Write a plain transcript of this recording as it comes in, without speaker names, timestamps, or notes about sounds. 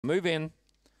Move in.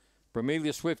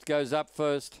 Bramelia Swift goes up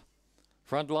first.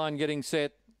 Front line getting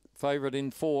set. Favourite in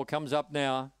 4 comes up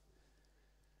now.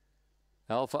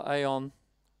 Alpha Aeon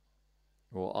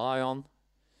or Ion.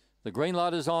 The green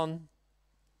light is on.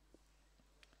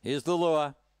 Here's the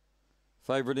lure.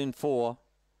 Favourite in 4.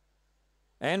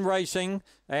 And racing,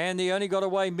 and he only got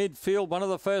away midfield. One of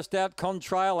the first out,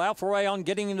 Contrail. Alpha Rayon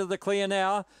getting into the clear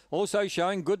now. Also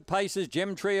showing good paces,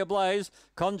 Gem Tree Ablaze.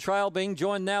 Contrail being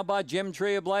joined now by Gem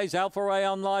Tree Ablaze. Alpha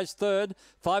Rayon lies third.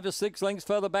 5 or 6 lengths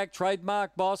further back,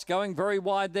 Trademark Boss going very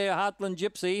wide there. Heartland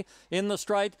Gypsy in the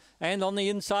straight, and on the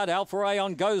inside, Alpha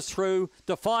Rayon goes through,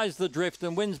 defies the drift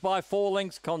and wins by 4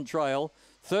 lengths, Contrail.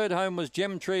 Third home was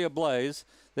Gem Tree Ablaze.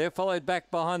 They're followed back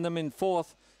behind them in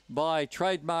 4th by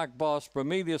Trademark Boss,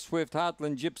 Bramelia Swift,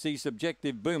 Heartland Gypsy,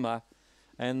 Subjective Boomer,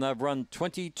 and they've run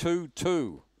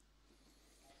 22-2.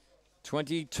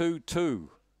 22-2.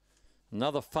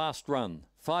 Another fast run.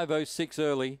 5:06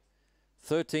 early,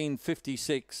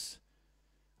 13:56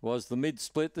 was the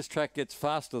mid-split. This track gets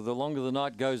faster the longer the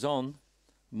night goes on.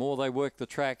 The more they work the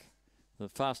track, the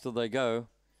faster they go.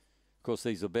 Of course,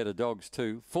 these are better dogs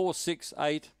too. 4, 6,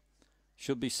 8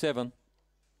 should be 7.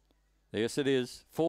 Yes, it is. 4